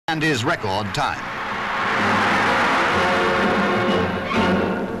and his record time.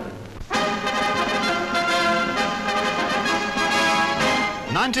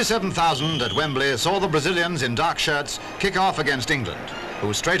 "97,000 at Wembley saw the Brazilians in dark shirts kick off against England,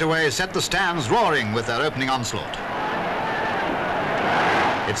 who straight away set the stands roaring with their opening onslaught.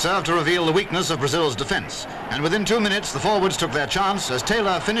 It served to reveal the weakness of Brazil's defence, and within 2 minutes the forwards took their chance as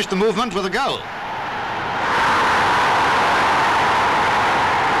Taylor finished the movement with a goal.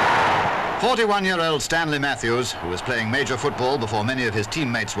 41-year-old Stanley Matthews, who was playing major football before many of his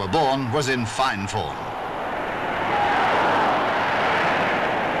teammates were born, was in fine form.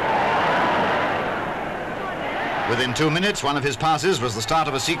 Within 2 minutes, one of his passes was the start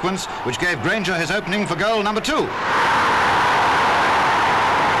of a sequence which gave Granger his opening for goal number 2.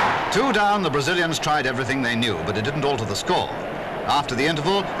 2 down, the Brazilians tried everything they knew, but it didn't alter the score. After the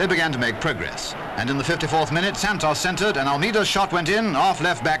interval, they began to make progress, and in the 54th minute, Santos centred and Almeida's shot went in off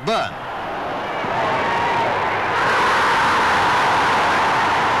left-back Byrne.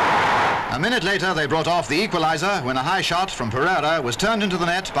 A minute later, they brought off the equaliser when a high shot from Pereira was turned into the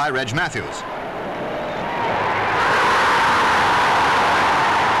net by Reg Matthews.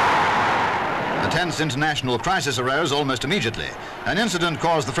 A tense international crisis arose almost immediately. An incident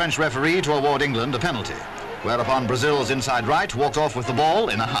caused the French referee to award England a penalty, whereupon Brazil's inside right walked off with the ball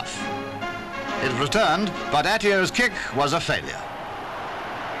in a huff. It returned, but Atio's kick was a failure.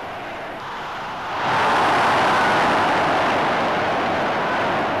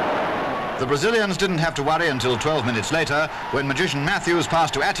 The Brazilians didn't have to worry until 12 minutes later, when magician Matthews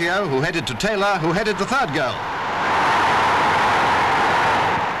passed to Atio, who headed to Taylor, who headed the third goal.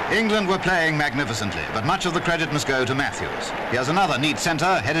 England were playing magnificently, but much of the credit must go to Matthews. Here's another neat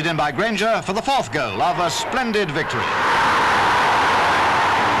centre, headed in by Granger for the 4th goal of a splendid victory.